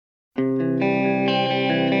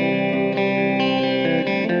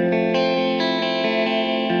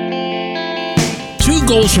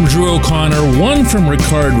goals from Drew O'Connor, 1 from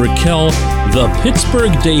Ricard Raquel. The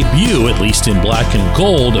Pittsburgh debut, at least in black and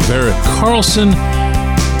gold, of Erik Karlsson.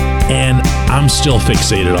 And I'm still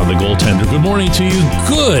fixated on the goaltender. Good morning to you.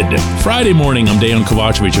 Good Friday morning. I'm Dejan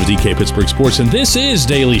Kovacevic of DK Pittsburgh Sports, and this is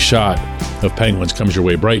Daily Shot of Penguins. Comes your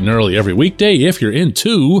way bright and early every weekday. If you're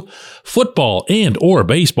into football and or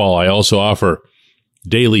baseball, I also offer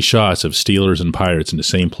daily shots of Steelers and Pirates in the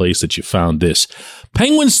same place that you found this.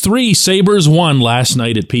 Penguins 3, Sabres 1 last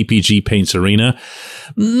night at PPG Paints Arena.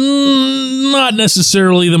 Not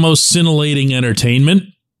necessarily the most scintillating entertainment,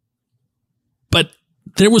 but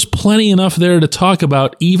there was plenty enough there to talk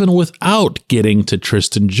about even without getting to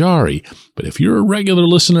Tristan Jarry. But if you're a regular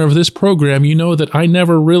listener of this program, you know that I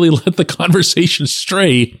never really let the conversation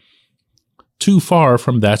stray too far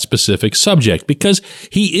from that specific subject because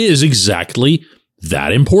he is exactly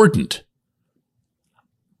that important.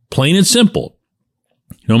 Plain and simple.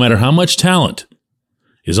 No matter how much talent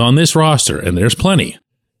is on this roster, and there's plenty,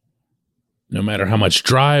 no matter how much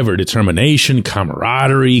drive or determination,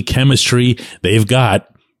 camaraderie, chemistry they've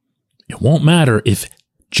got, it won't matter if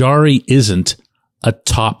Jarry isn't a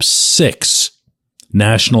top 6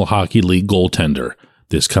 National Hockey League goaltender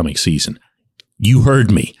this coming season. You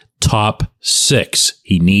heard me. Top 6.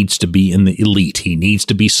 He needs to be in the elite. He needs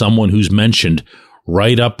to be someone who's mentioned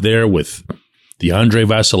right up there with the Andre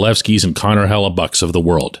Vasilevskis and Connor Hellebucks of the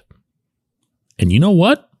world. And you know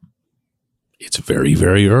what? It's very,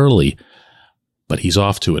 very early, but he's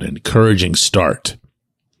off to an encouraging start.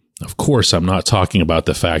 Of course, I'm not talking about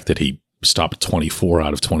the fact that he stopped 24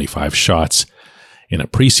 out of 25 shots in a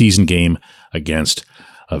preseason game against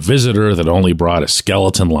a visitor that only brought a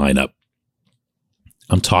skeleton lineup.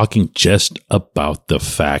 I'm talking just about the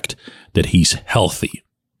fact that he's healthy,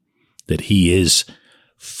 that he is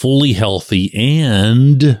fully healthy,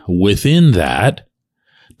 and within that,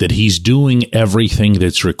 that he's doing everything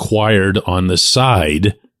that's required on the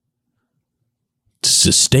side to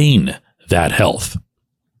sustain that health.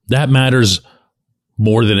 That matters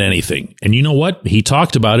more than anything. And you know what? He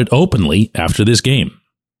talked about it openly after this game.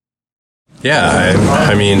 Yeah,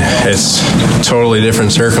 I mean, it's a totally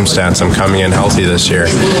different circumstance. I'm coming in healthy this year.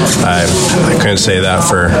 I couldn't say that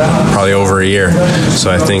for probably over a year. So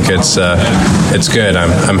I think it's good.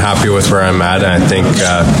 I'm happy with where I'm at, and I think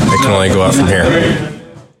it can only go up from here.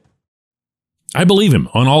 I believe him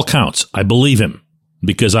on all counts. I believe him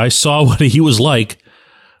because I saw what he was like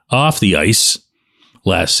off the ice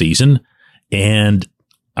last season, and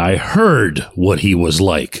I heard what he was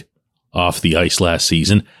like off the ice last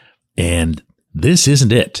season. And this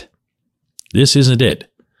isn't it. This isn't it.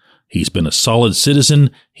 He's been a solid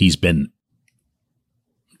citizen. He's been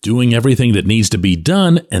doing everything that needs to be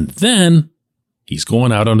done. And then he's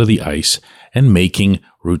going out onto the ice and making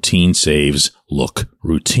routine saves look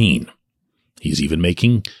routine. He's even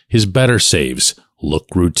making his better saves look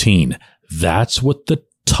routine. That's what the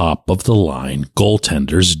top of the line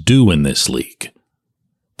goaltenders do in this league.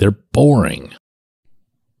 They're boring.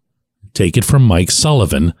 Take it from Mike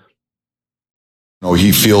Sullivan.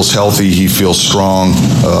 He feels healthy, he feels strong,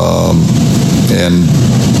 and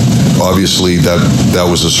obviously that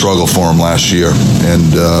was a struggle for him last year,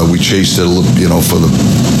 and we chased it, for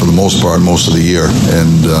the most part, most of the year,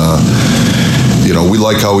 and we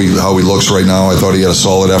like how he looks right now. I thought he had a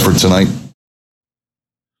solid effort tonight.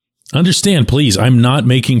 Understand, please, I'm not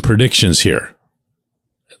making predictions here,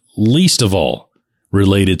 least of all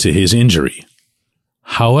related to his injury.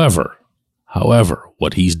 However,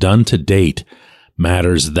 what he's done to date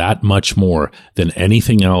matters that much more than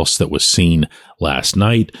anything else that was seen last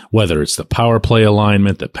night, whether it's the power play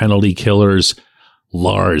alignment, the penalty killers,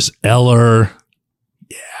 Lars Eller.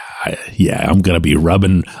 Yeah, I'm going to be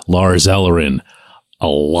rubbing Lars Eller in a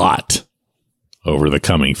lot over the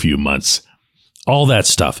coming few months. All that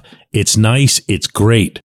stuff. It's nice. It's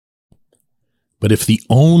great. But if the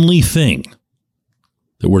only thing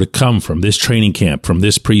that were to come from this training camp, from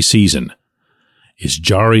this preseason, is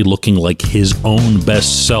Jarry looking like his own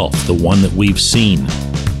best self, the one that we've seen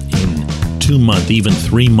in 2-month, even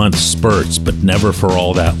 3-month spurts, but never for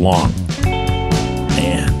all that long.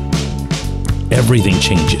 Man, everything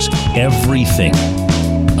changes. Everything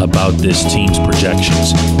about this team's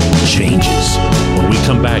projections changes. When we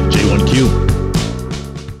come back, J1Q.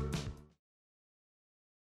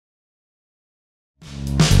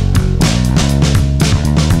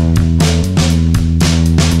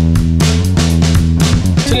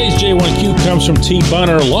 Today's J1Q comes from T.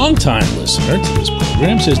 Bunner, longtime listener to this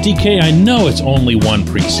program. Says, DK, I know it's only one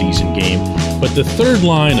preseason game, but the third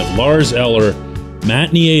line of Lars Eller,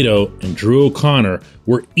 Matt Nieto, and Drew O'Connor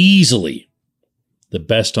were easily the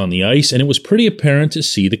best on the ice, and it was pretty apparent to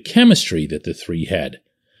see the chemistry that the three had.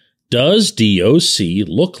 Does DOC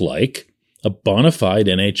look like a bona fide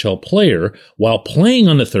NHL player while playing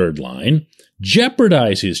on the third line,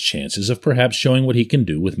 jeopardize his chances of perhaps showing what he can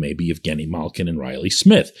do with maybe Evgeny Malkin and Riley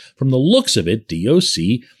Smith? From the looks of it,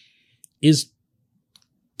 DOC is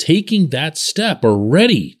taking that step or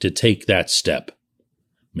ready to take that step.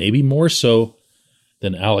 Maybe more so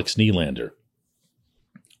than Alex Nylander.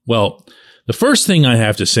 Well, the first thing I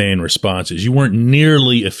have to say in response is you weren't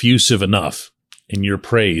nearly effusive enough in your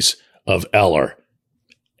praise of Eller.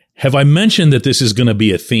 Have I mentioned that this is going to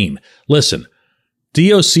be a theme? Listen,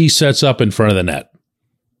 DOC sets up in front of the net.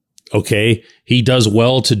 Okay, he does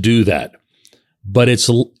well to do that. But it's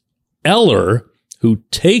Eller who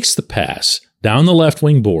takes the pass down the left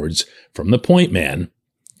wing boards from the point man,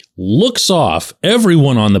 looks off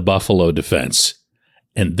everyone on the Buffalo defense,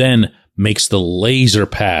 and then makes the laser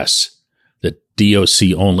pass that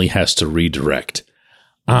DOC only has to redirect.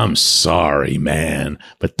 I'm sorry, man,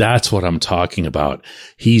 but that's what I'm talking about.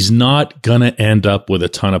 He's not going to end up with a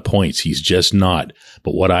ton of points. He's just not.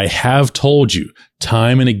 But what I have told you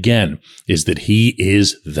time and again is that he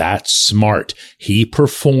is that smart. He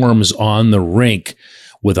performs on the rink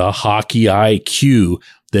with a hockey IQ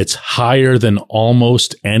that's higher than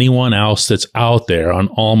almost anyone else that's out there on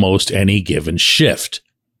almost any given shift.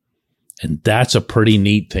 And that's a pretty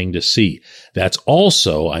neat thing to see. That's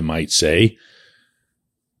also, I might say,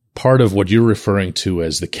 part of what you're referring to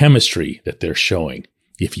as the chemistry that they're showing.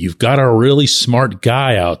 If you've got a really smart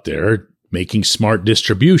guy out there making smart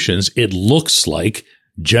distributions, it looks like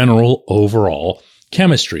general overall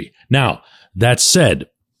chemistry. Now, that said,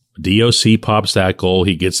 DOC pops that goal,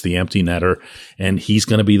 he gets the empty netter, and he's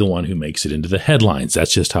going to be the one who makes it into the headlines.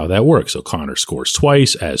 That's just how that works. O'Connor scores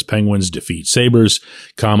twice as Penguins defeat Sabres,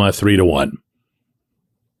 3-1.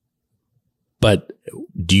 But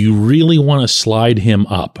do you really want to slide him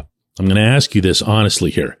up? I'm going to ask you this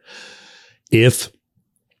honestly here. If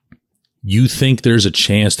you think there's a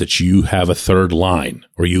chance that you have a third line,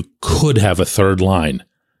 or you could have a third line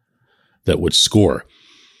that would score,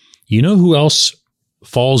 you know who else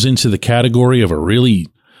falls into the category of a really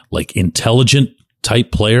intelligent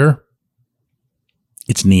type player?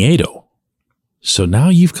 It's Nieto. So now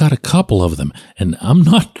you've got a couple of them, and I'm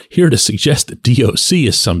not here to suggest that DOC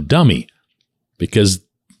is some dummy, because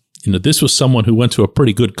this was someone who went to a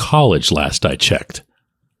pretty good college last I checked.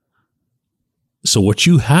 So what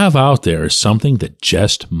you have out there is something that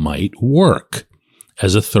just might work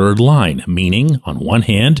as a third line, meaning on one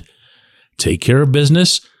hand, take care of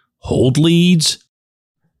business, hold leads,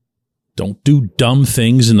 don't do dumb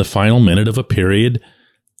things in the final minute of a period.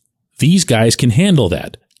 These guys can handle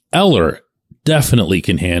that. Eller definitely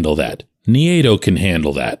can handle that. Nieto can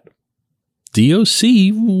handle that.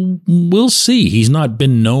 DOC, we'll see. He's not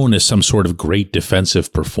been known as some sort of great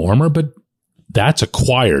defensive performer, but that's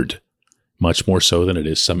acquired much more so than it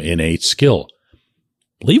is some innate skill.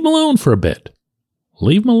 Leave him alone for a bit.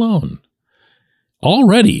 Leave him alone.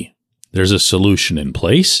 Already, there's a solution in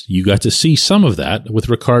place. You got to see some of that with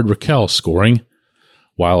Rickard Rakell scoring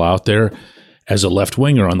while out there as a left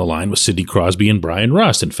winger on the line with Sidney Crosby and Brian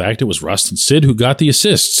Rust. In fact, it was Rust and Sid who got the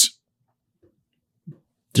assists.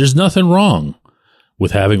 There's nothing wrong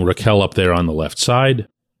with having Rakell up there on the left side.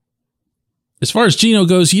 As far as Gino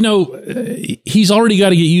goes, he's already got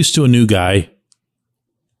to get used to a new guy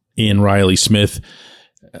in Riley Smith.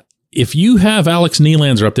 If you have Alex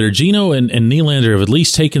Nylander up there, Gino and Nylander have at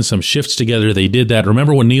least taken some shifts together. They did that.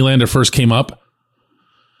 Remember when Nylander first came up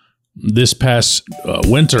this past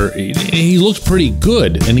winter? He looked pretty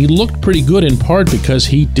good, and he looked pretty good in part because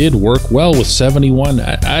he did work well with 71.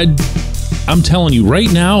 I'm telling you,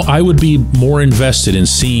 right now, I would be more invested in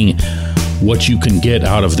seeing what you can get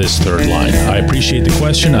out of this third line. I appreciate the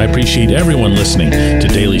question. I appreciate everyone listening to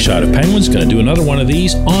Daily Shot of Penguins. Going to do another one of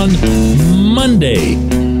these on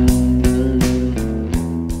Monday.